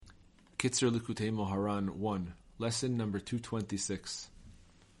Kitzur Likutey Moharan 1, lesson number 226.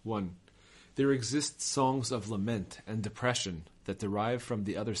 1. There exist songs of lament and depression that derive from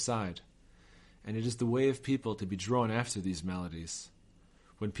the other side, and it is the way of people to be drawn after these melodies.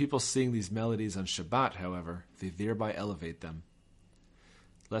 When people sing these melodies on Shabbat, however, they thereby elevate them.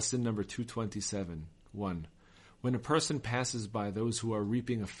 Lesson number 227. 1. When a person passes by those who are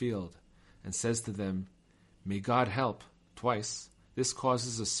reaping a field and says to them, "May God help," twice, this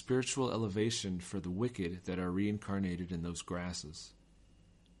causes a spiritual elevation for the wicked that are reincarnated in those grasses.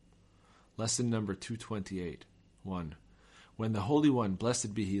 Lesson number 228. 1. When the Holy One,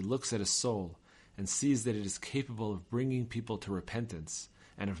 blessed be He, looks at a soul and sees that it is capable of bringing people to repentance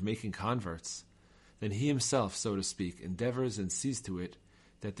and of making converts, then He Himself, so to speak, endeavors and sees to it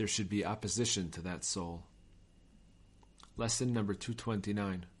that there should be opposition to that soul. Lesson number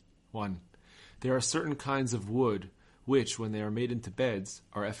 229. 1. There are certain kinds of wood which, when they are made into beds,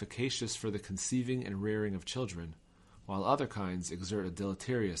 are efficacious for the conceiving and rearing of children, while other kinds exert a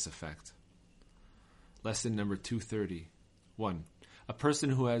deleterious effect. Lesson number 230. 1. A person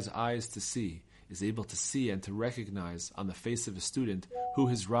who has eyes to see is able to see and to recognize on the face of a student who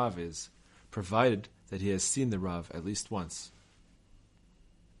his Rav is, provided that he has seen the Rav at least once.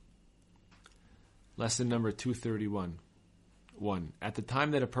 Lesson number 231. 1. At the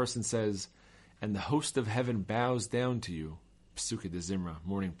time that a person says, "And the host of heaven bows down to you," Psuke de Zimra,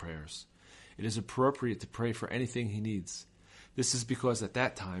 morning prayers, it is appropriate to pray for anything he needs. This is because at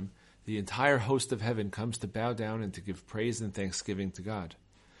that time, the entire host of heaven comes to bow down and to give praise and thanksgiving to God.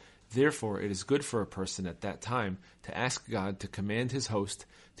 Therefore, it is good for a person at that time to ask God to command his host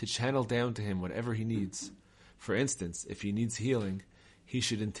to channel down to him whatever he needs. For instance, if he needs healing, he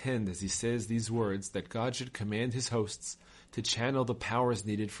should intend, as he says these words, that God should command his hosts to channel the powers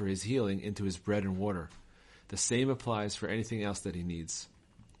needed for his healing into his bread and water. The same applies for anything else that he needs.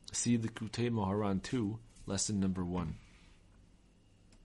 See Likutey Moharan 2, lesson number 1.